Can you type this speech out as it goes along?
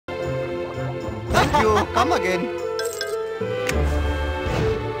Thank you. Come again.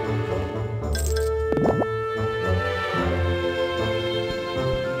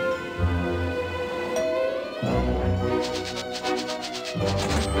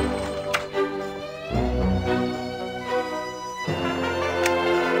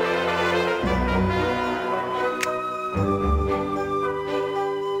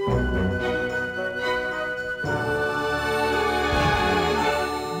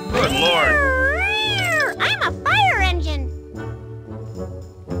 Good Lord! I'm a fire engine.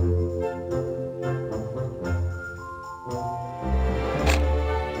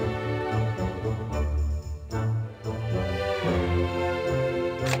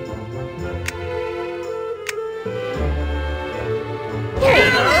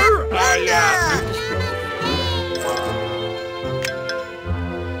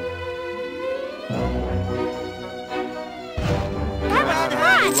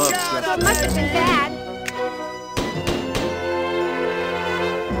 That was fun. So it must have been bad.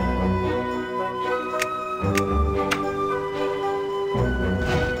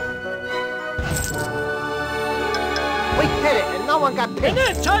 We hit it, and no one got And picked.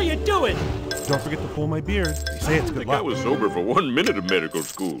 that's how you do it. Don't forget to pull my beard. They say it's I good think I luck. was sober for 1 minute of medical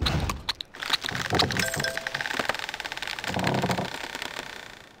school.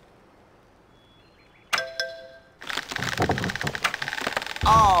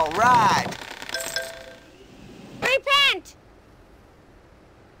 All right. Repent.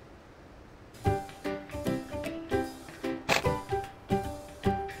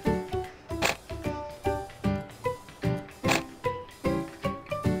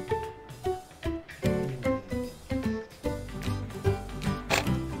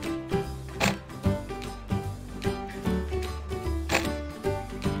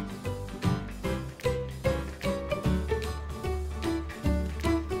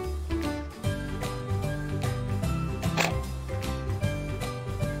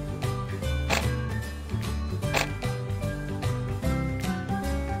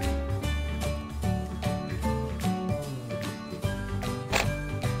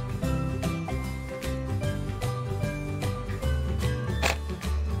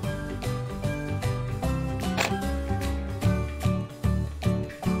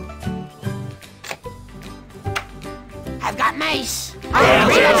 I've got mace.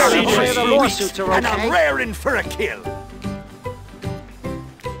 The lawsuits are and I'm okay. raring for a kill.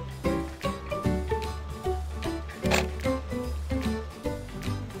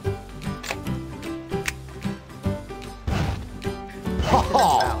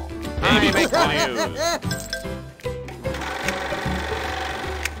 Maybe make one of you.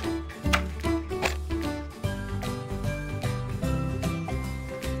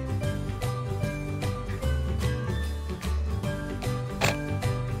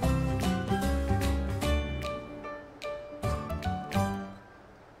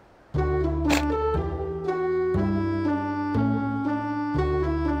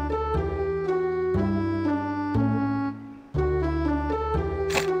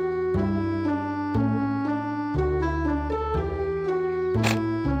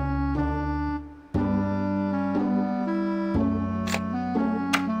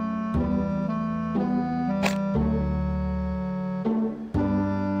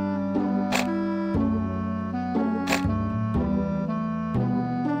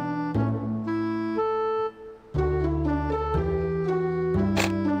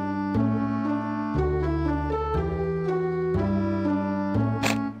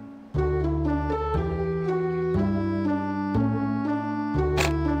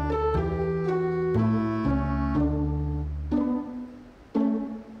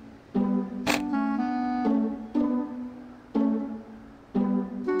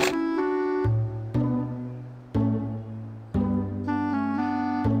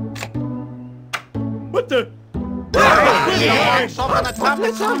 What the? On the top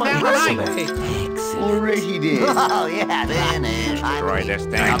of my resume. Already did. Oh, yeah, then Destroy this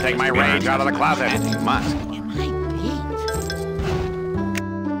thing. I'll take my rage out of the closet. Must.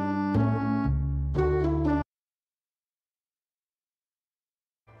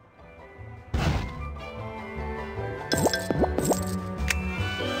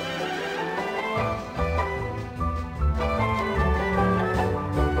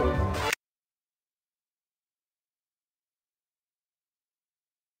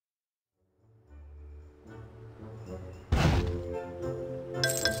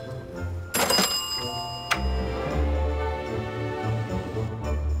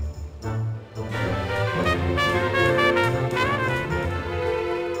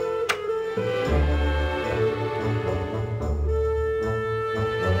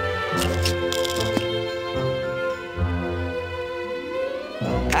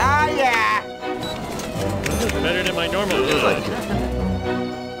 Better than my normal job.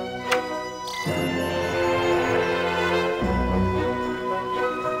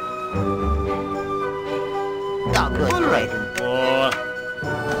 Oh, good gravy. Oh,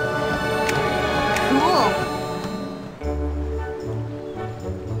 Cool.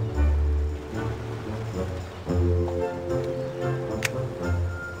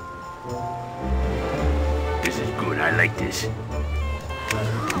 This is good. I like this.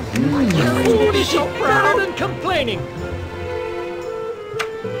 oh, this is better than complaining.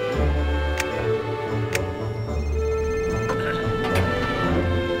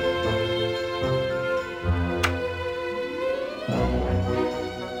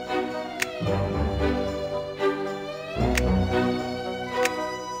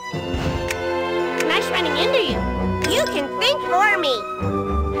 Nice running into you. You can think for me.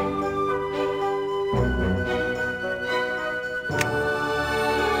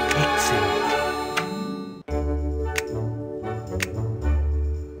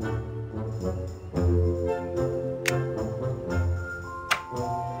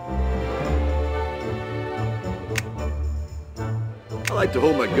 I like to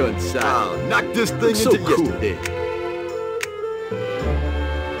hold my gun silent. Knock this thing into yesterday.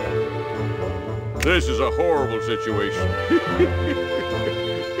 This is a horrible situation.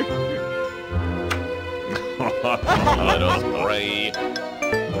 Let us pray.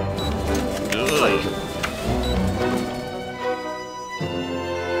 Ugh.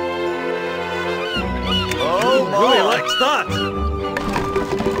 Oh, really likes that.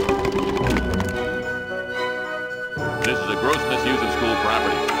 This is a gross misuse of school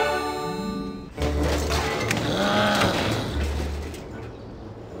property.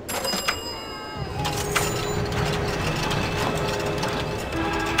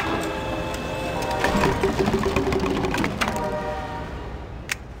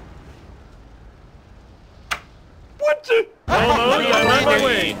 What the? Almost, I'm on my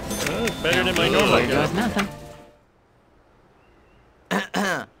way. Better than my normal job. Nothing.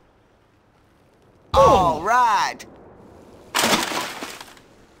 All right.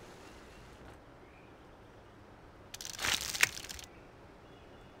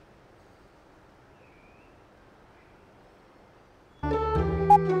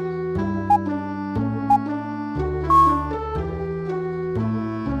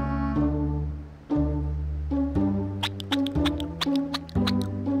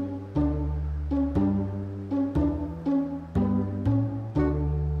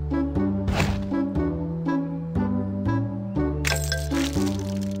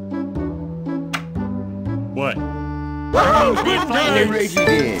 What? Good time raging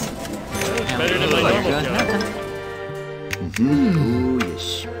in. Better than my normal job. Oh,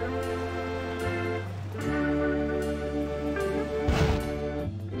 yes.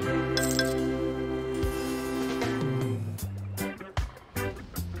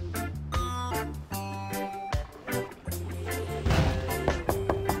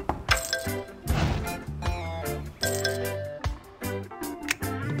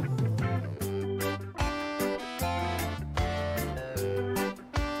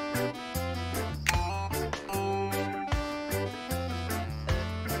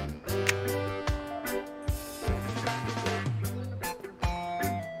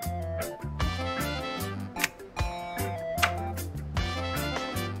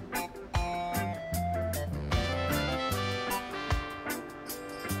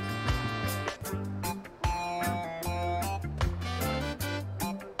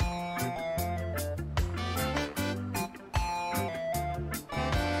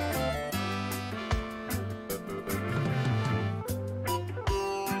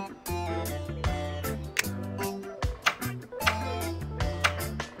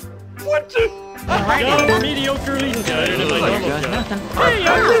 What the? Job mediocrely better than my normal job. Hey,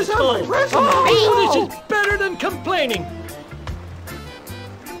 I'm this full. Oh, this is better than complaining.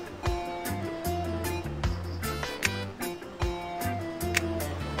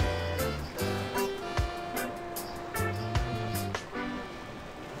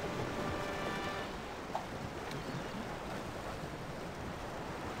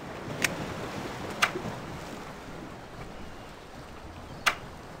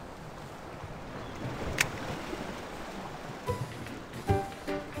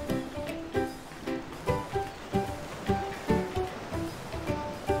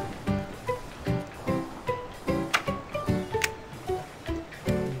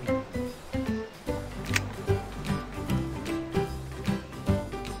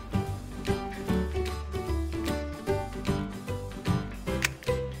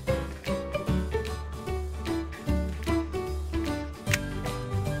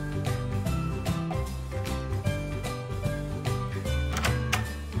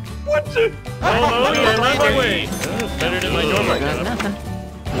 Almost, I'm on my way. That's better than my normal job.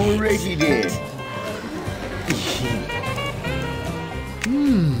 Alrighty then.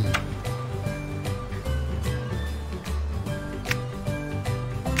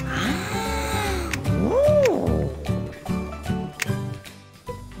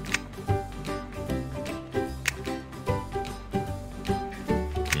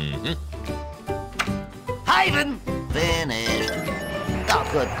 Hayden! Finished. Oh,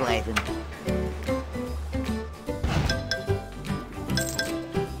 good, Clayton.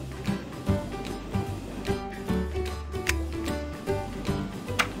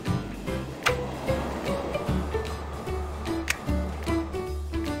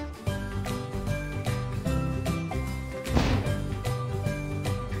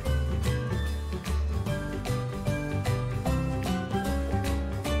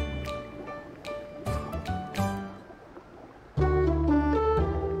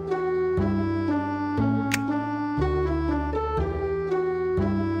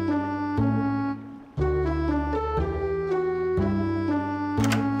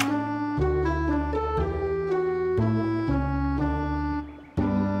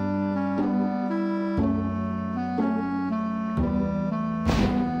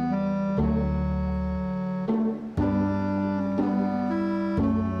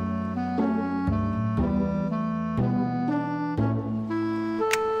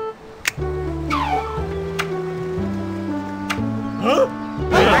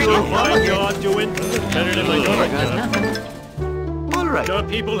 What you're doing better than my normal job. All right. The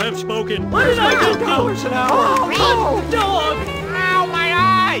people have spoken. What did I do? $2 an hour. Oh, dog! Ow, my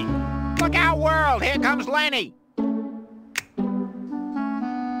eye! Look out, world! Here comes Lenny!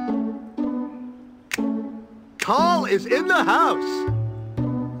 Carl is in the house.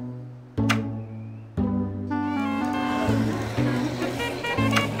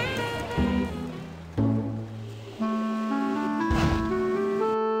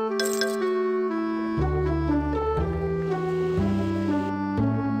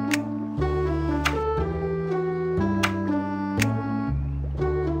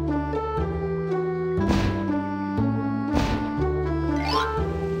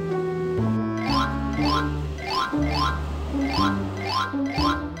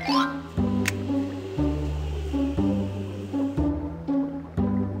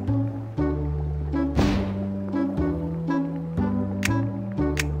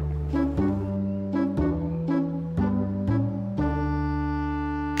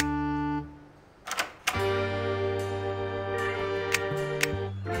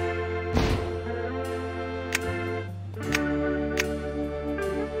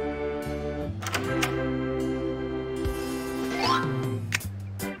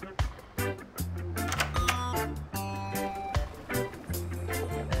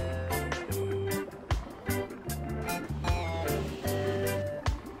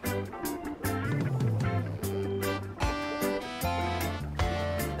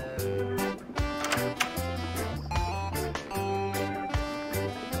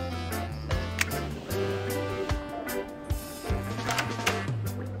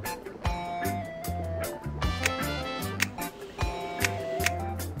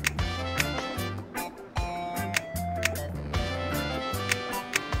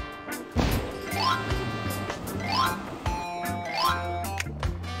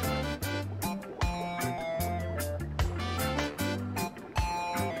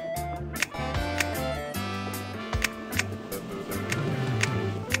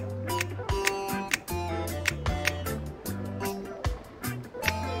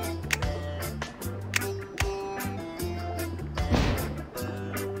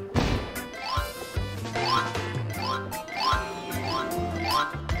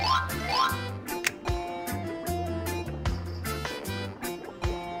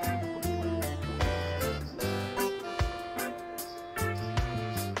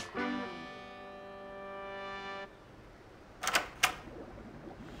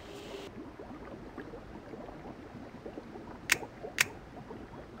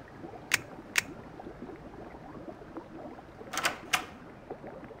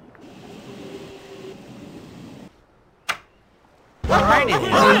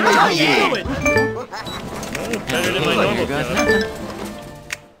 How you doing? Better than my normal job.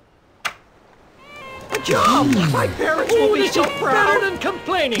 Good job. My parents will be so proud. Better than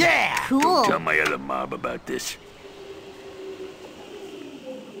complaining. Yeah! Cool. Tell my other mob about this.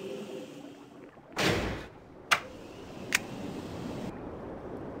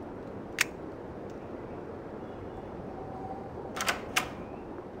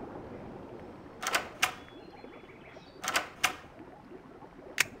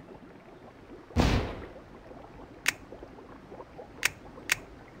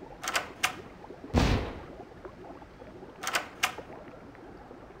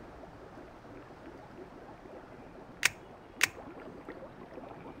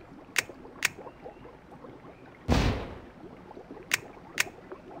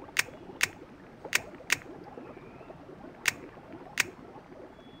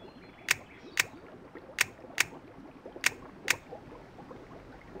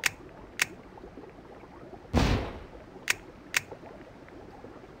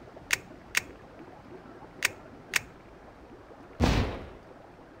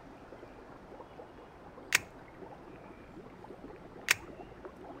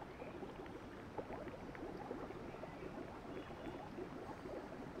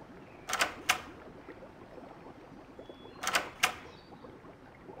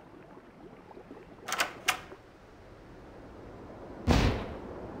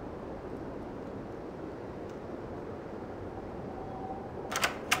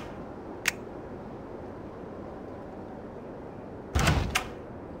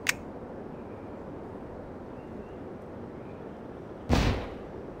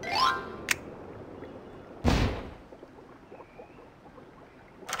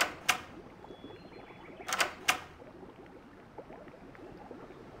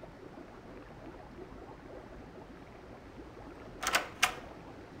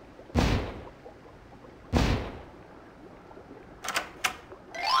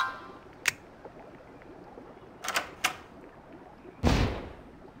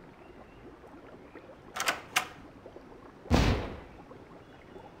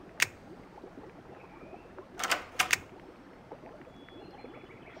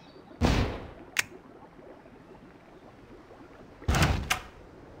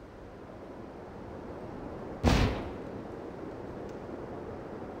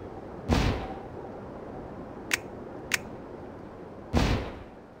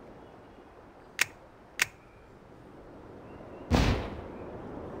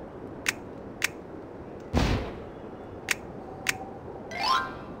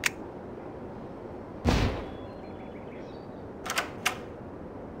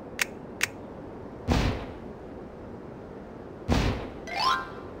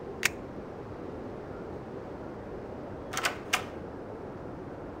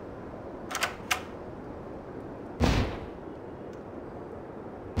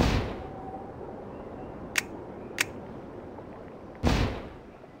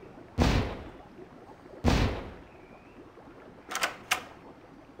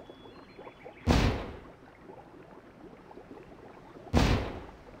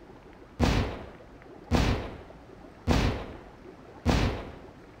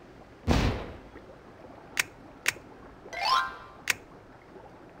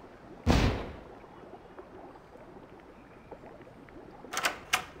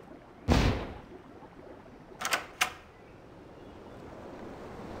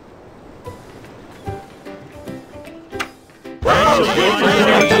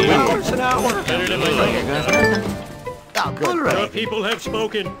 $8 an hour. Better than my normal. Oh, good. The people have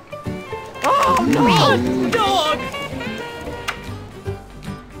spoken. Oh, no! Dog!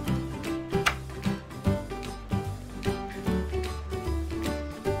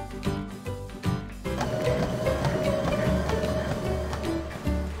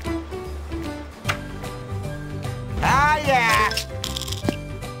 Ah, yeah.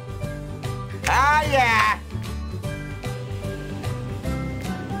 Ah, yeah.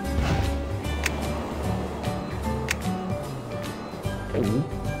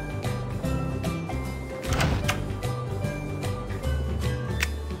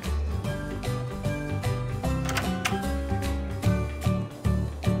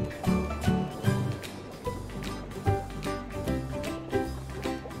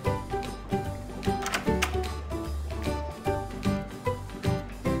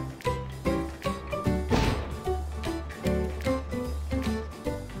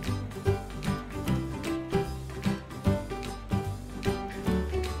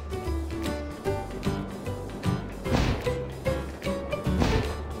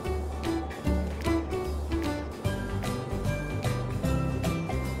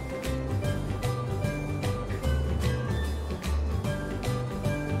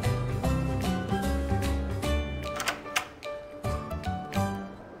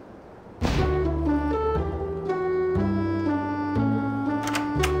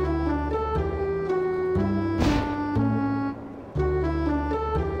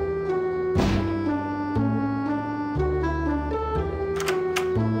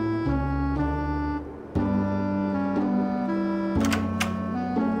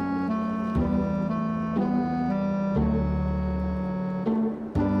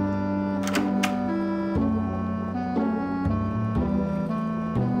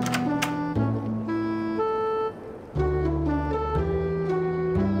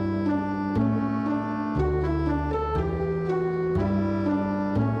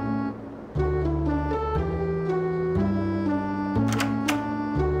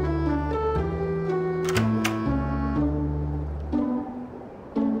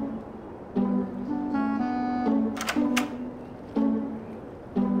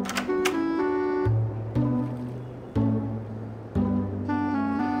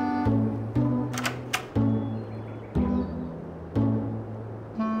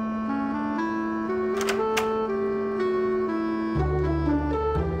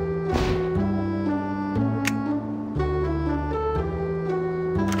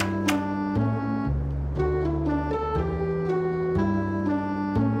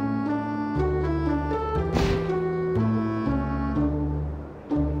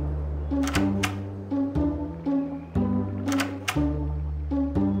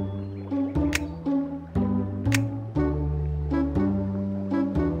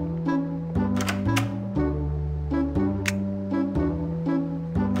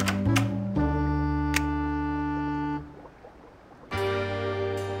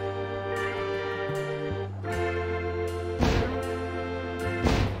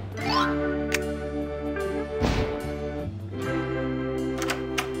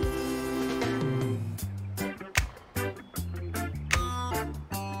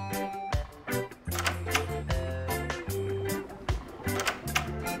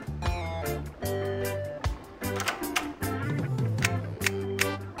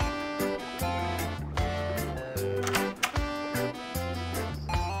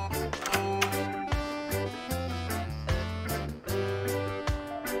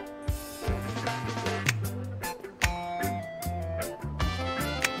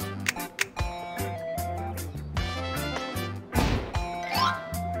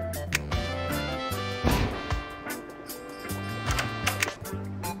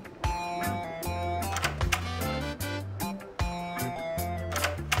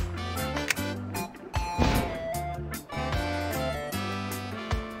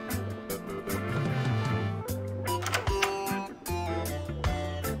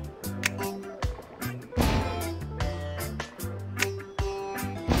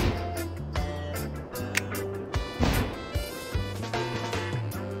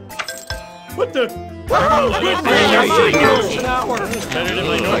 What the? Oh, $8 an hour. Better than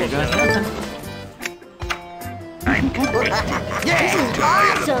my normal. I'm good. Yeah,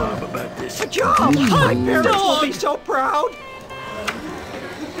 awesome. About this. Good job! My parents will be so proud!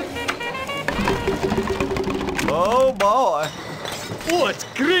 Oh boy! Oh, it's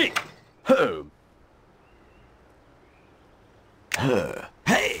great. Hey!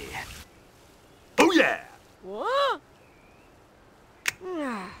 Oh yeah! What?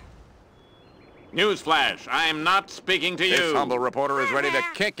 Newsflash, I'm not speaking to you. This humble reporter is ready to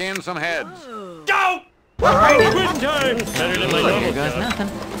kick in some heads. Go! Quitting time! Better than my normal job.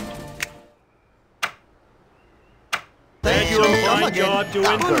 That's your fine job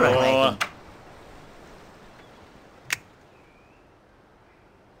doing draw.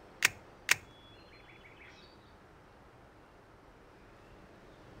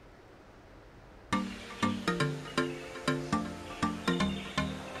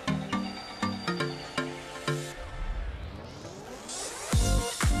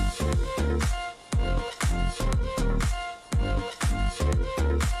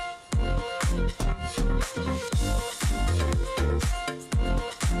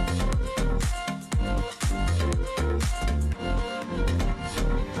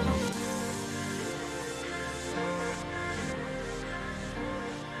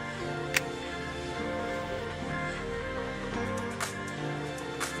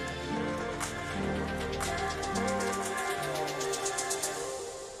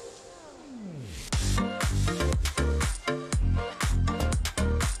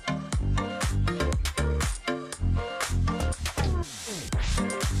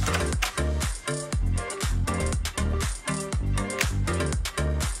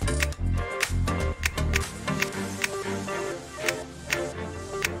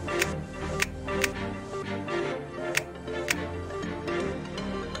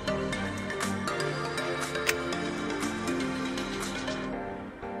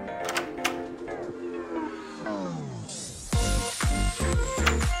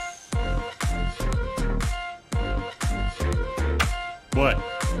 What?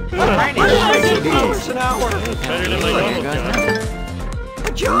 $8 an hour. Better than my normal job.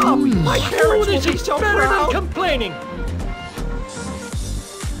 A job. My parents will be so Better proud. than complaining.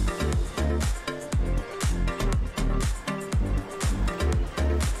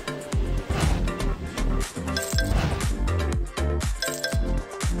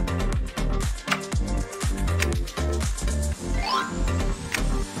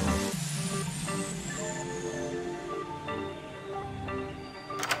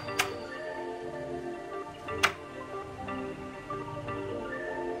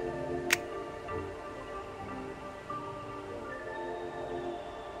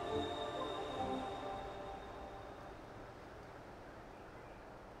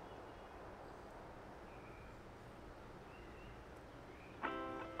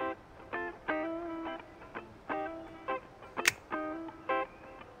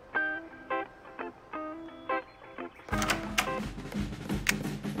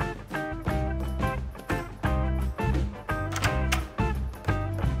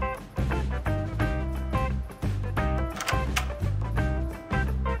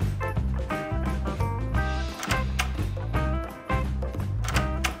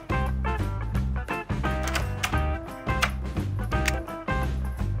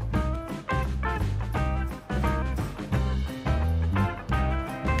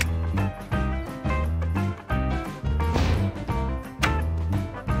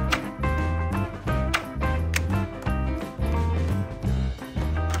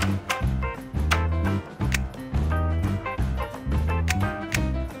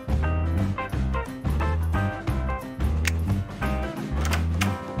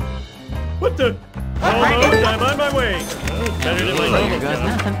 What the? Almost, I'm on my way. Better than my normal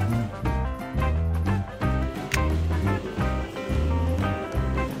job.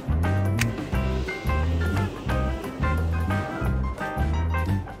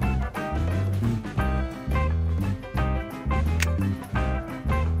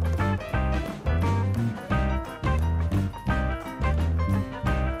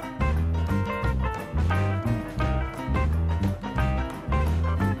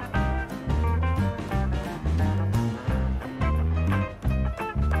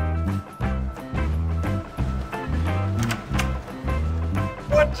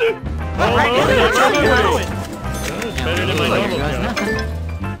 Almost, I'm on my way. Better than my normal job.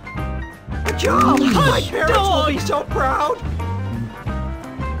 A job. My parents will be so proud.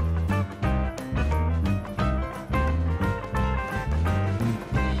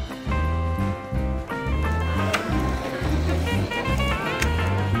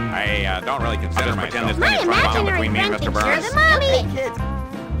 I don't really consider myself this thing is My running down imaginary between me and friend Mr. thinks you're Burns. the mommy. Hey,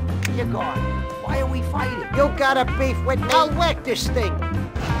 kids. You're gone. Why are we fighting? You got a beef with me? I'll whack this thing.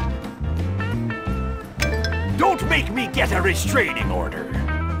 Don't make me get a restraining order.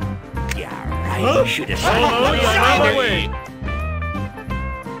 Yeah, right. Should have Almost, I'm on my way.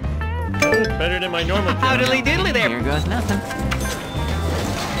 Better than my normal job. Howdily diddly there. Here goes nothing.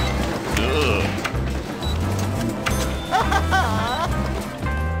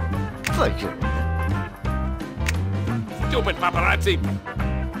 Pleasure. Nazi.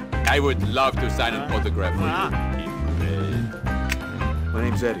 I would love to sign an autograph for you. My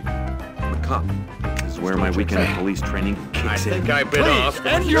name's Eddie. I'm a cop. This is where my weekend police training kicks in. I bit off.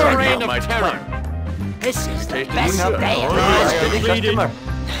 And your reign of terror. This is the Tasty best stuff. day of Oh, the yeah. year. Completed.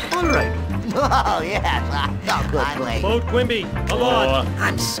 All right. Oh, yes. Oh, good play. Vote Quimby. A lot.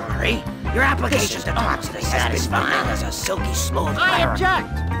 I'm sorry. Your application to constantly satisfying as a silky smooth I cleric. object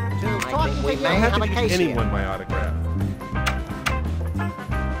to talking to your I'm happy to give application. anyone my autograph.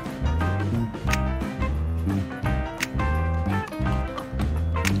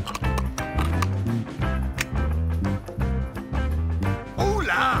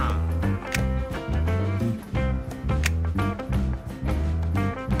 Hola!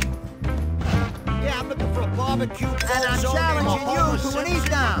 Yeah, I'm looking for a barbecue. And I'm challenging you to an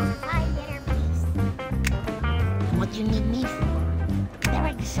eat-down. What do you need me for? They're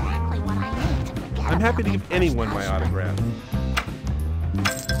exactly what I need to forget I'm happy to about give my anyone first my husband. autograph.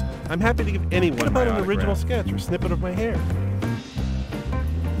 I'm happy to give anyone What my about an autograph? original sketch or snippet of my hair?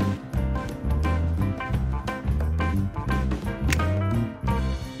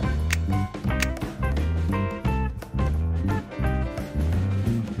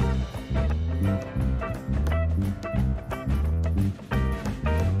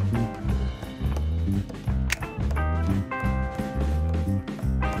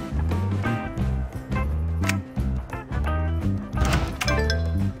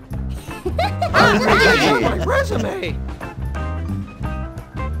 My resume!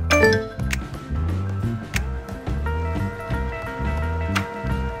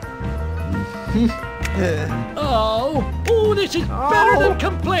 Oh, this is better than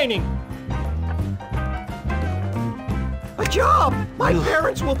complaining. A job! My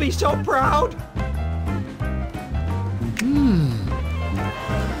parents will be so proud!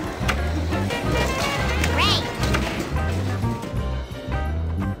 Great.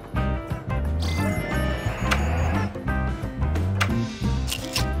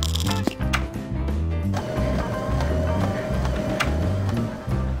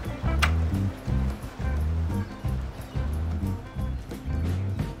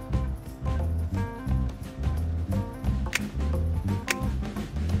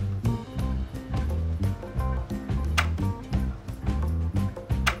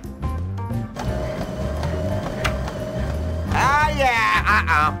 Ah,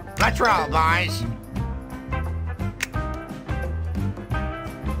 yeah, let's roll, boys.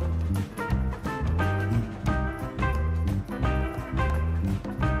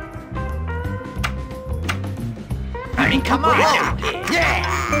 I mean, come on now.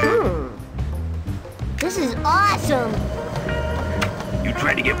 Yeah! This is awesome. You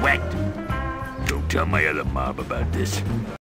trying to get wet? Don't tell my other mob about this.